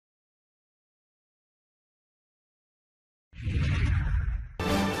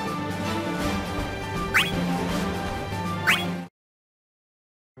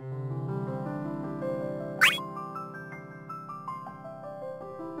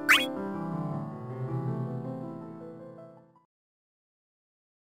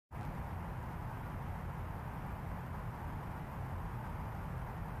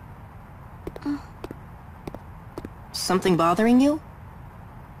Something bothering you?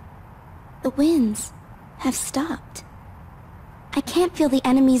 The winds have stopped. I can't feel the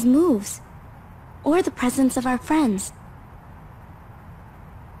enemy's moves, or the presence of our friends.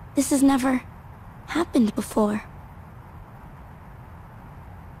 This has never happened before.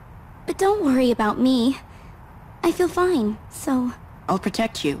 But don't worry about me. I feel fine, so... I'll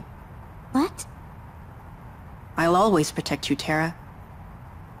protect you. What? I'll always protect you, Terra.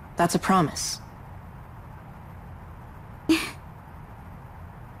 That's a promise.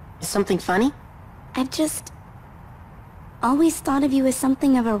 Is something funny? I've just... always thought of you as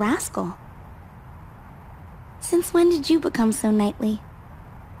something of a rascal. Since when did you become so knightly?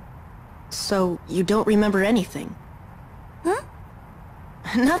 So, you don't remember anything? Huh?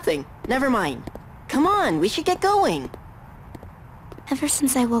 Nothing. Never mind. Come on, we should get going. Ever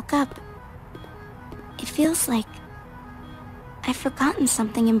since I woke up, it feels like I've forgotten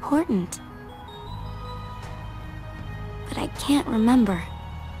something important. But I can't remember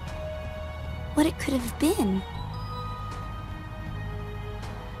what it could have been.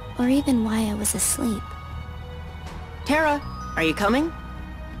 Or even why I was asleep. Terra, are you coming?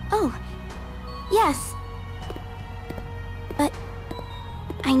 Oh, yes. But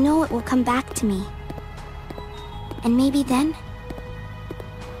I know it will come back to me. And maybe then,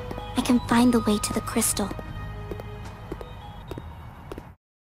 I can find the way to the crystal.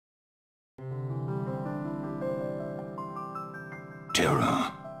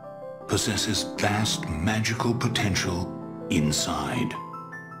 Terra possesses vast magical potential inside.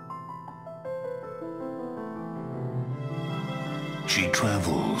 She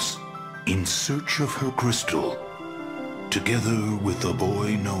travels in search of her crystal, together with a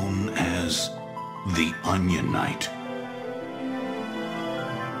boy known as the Onion Knight.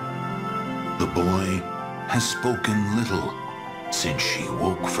 The boy has spoken little since she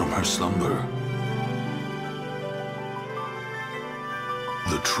woke from her slumber.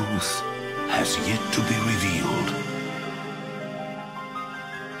 The truth has yet to be revealed.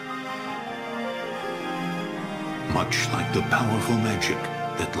 Much like the powerful magic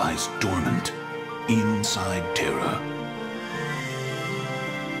that lies dormant inside Terra.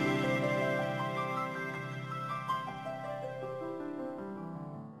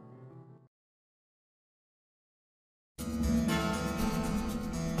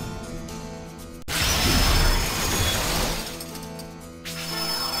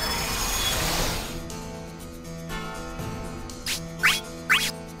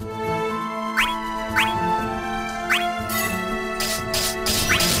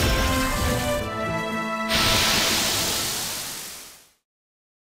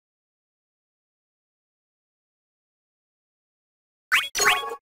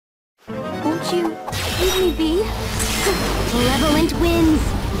 Won't you leave me be? Malevolent winds!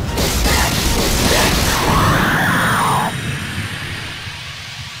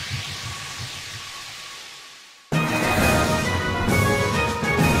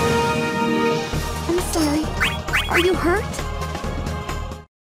 I'm sorry. Are you hurt?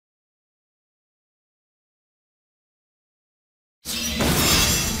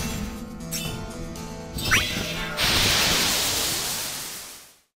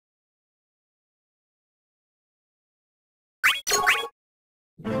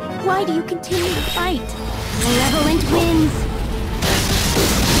 Why do you continue to fight? Malevolent winds!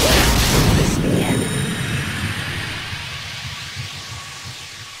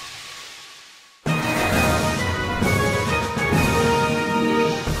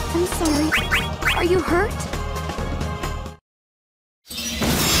 I'm sorry. Are you hurt?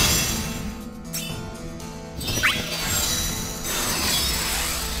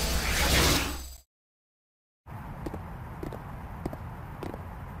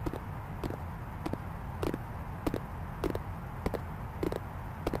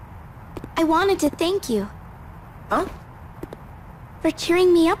 I wanted to thank you. Huh? For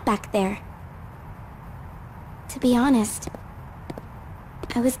cheering me up back there. To be honest,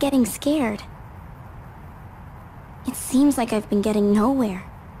 I was getting scared. It seems like I've been getting nowhere,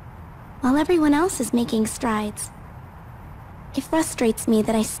 while everyone else is making strides. It frustrates me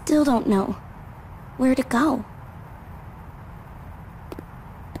that I still don't know where to go.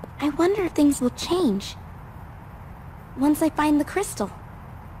 I wonder if things will change once I find the crystal.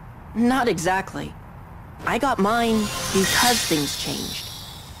 Not exactly. I got mine because things changed.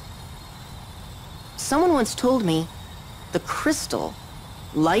 Someone once told me, the crystal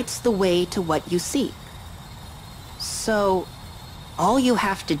lights the way to what you seek. So, all you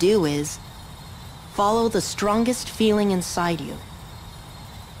have to do is follow the strongest feeling inside you.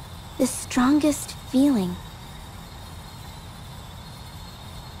 The strongest feeling.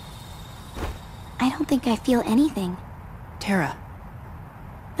 think I feel anything. Terra,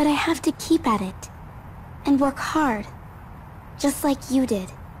 But I have to keep at it. And work hard. Just like you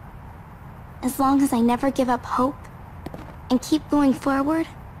did. As long as I never give up hope. And keep going forward.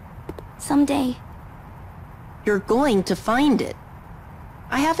 Someday. you're going to find it.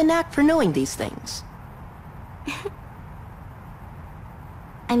 I have a knack for knowing these things.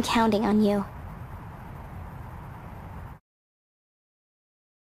 I'm counting on you.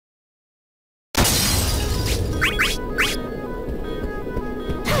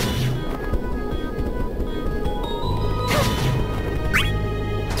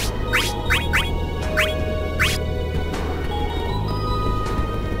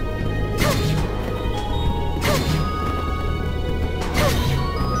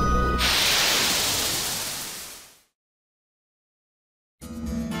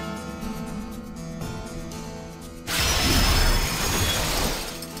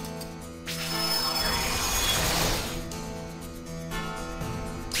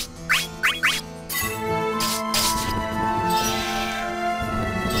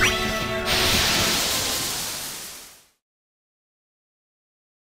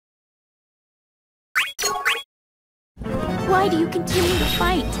 Why do you continue to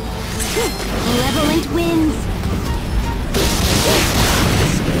fight? Malevolent wins!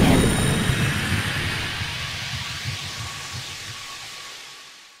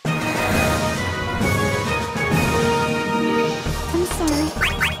 I'm sorry.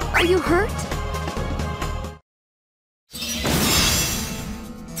 Are you hurt?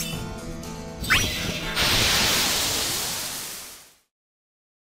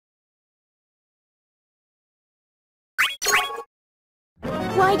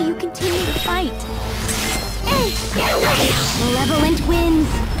 Why do you continue to fight? Malevolent wins!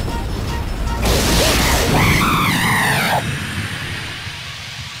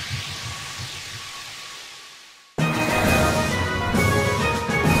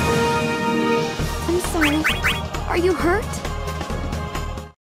 I'm sorry. Are you hurt?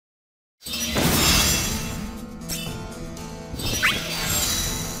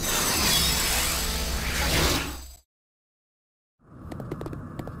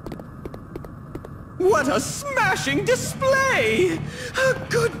 What a smashing display! A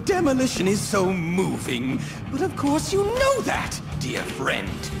good demolition is so moving. But of course you know that, dear friend.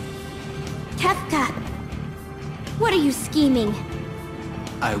 Kefka! What are you scheming?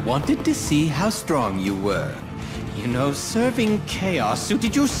 I wanted to see how strong you were. You know, serving chaos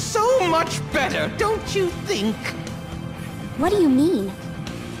suited you so much better, don't you think? What do you mean?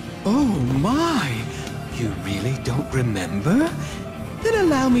 Oh my! You really don't remember? Then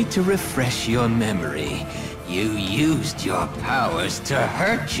allow me to refresh your memory. You used your powers to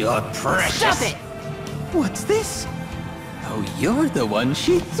hurt your precious... Stop it! What's this? Oh, you're the one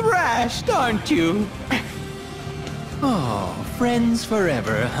she thrashed, aren't you? Oh, friends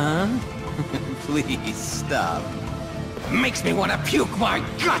forever, huh? Please stop. Makes me want to puke my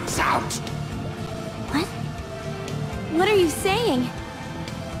guts out! What? What are you saying?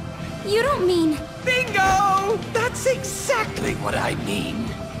 You don't mean... Bingo! That's exactly what I mean.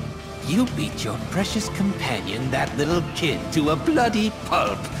 You beat your precious companion, that little kid, to a bloody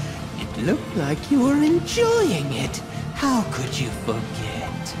pulp. It looked like you were enjoying it. How could you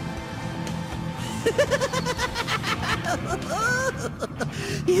forget?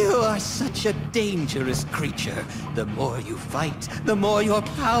 You are such a dangerous creature. The more you fight, the more your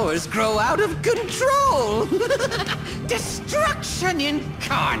powers grow out of control. Destruction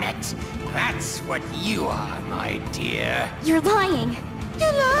incarnate. That's what you are, my dear. You're lying.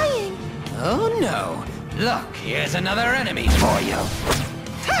 You're lying. Oh no. Look, here's another enemy for you.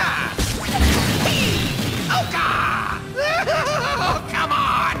 Ha! Oka! Oh, come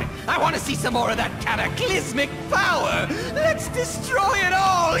on! I want to see some more of that cataclysmic power! Let's destroy it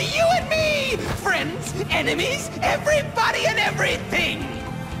all! You and me! Friends, enemies, everybody and everything!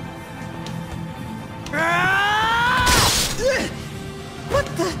 What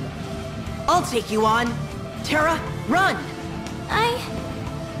the... I'll take you on. Terra, run!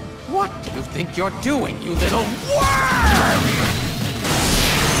 What do you think you're doing, you little worm?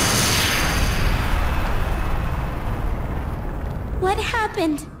 What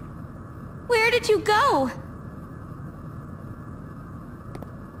happened? Where did you go?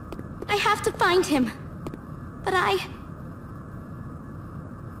 I have to find him. But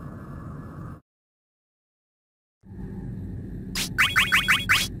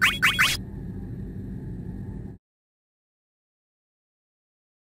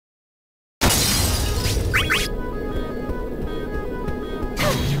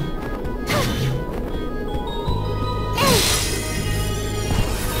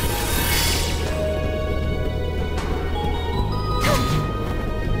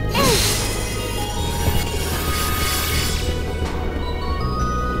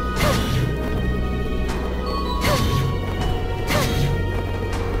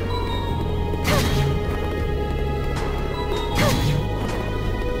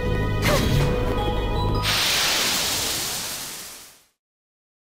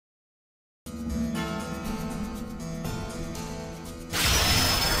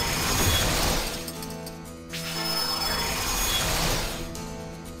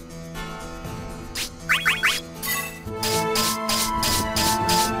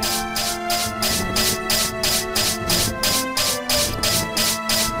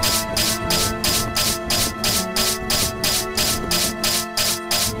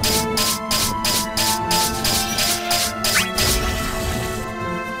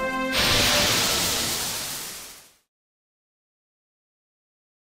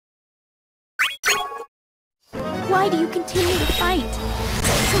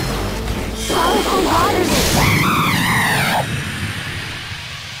Powerful waters.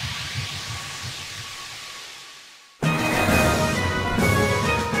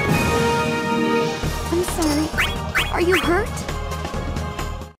 I'm sorry. Are you hurt?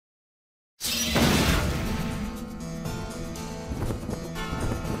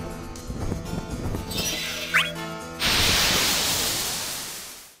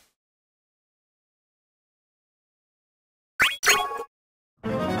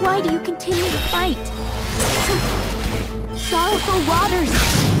 Why do you continue to fight? Sorrowful waters!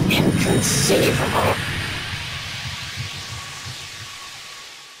 Inconceivable.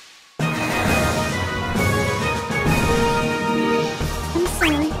 I'm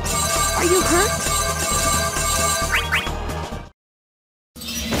sorry. Are you hurt?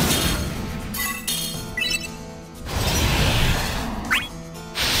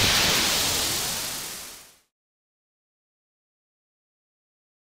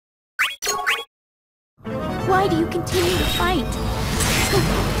 Why do you continue to fight?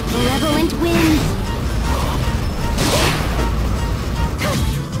 Malevolent winds!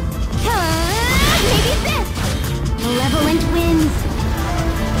 Maybe this! Malevolent winds!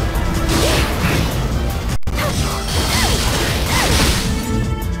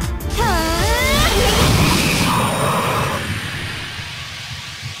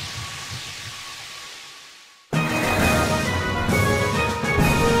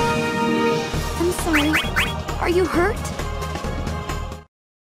 I'm sorry. Are you hurt?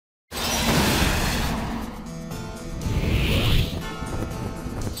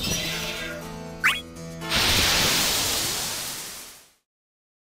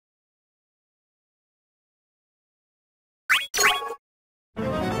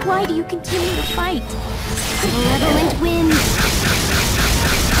 Why do you continue to fight? Malevolent winds!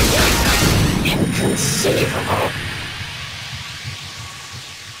 Inconceivable.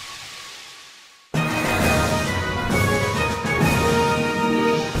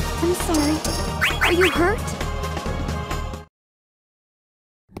 I'm sorry. Are you hurt?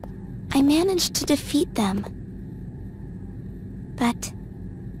 I managed to defeat them. But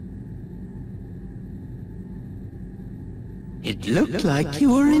It looked like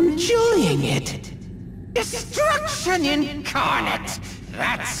you were enjoying it. Destruction incarnate!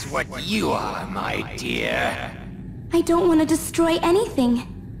 That's what you are, my dear. I don't want to destroy anything.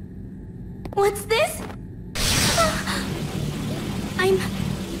 What's this? I'm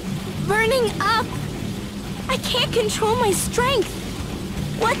burning up. I can't control my strength.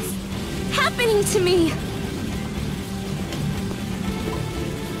 What's happening to me?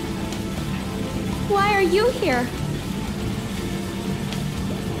 Why are you here?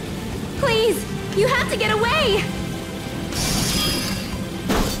 Please, you have to get away!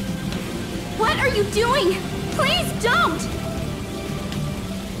 What are you doing? Please don't!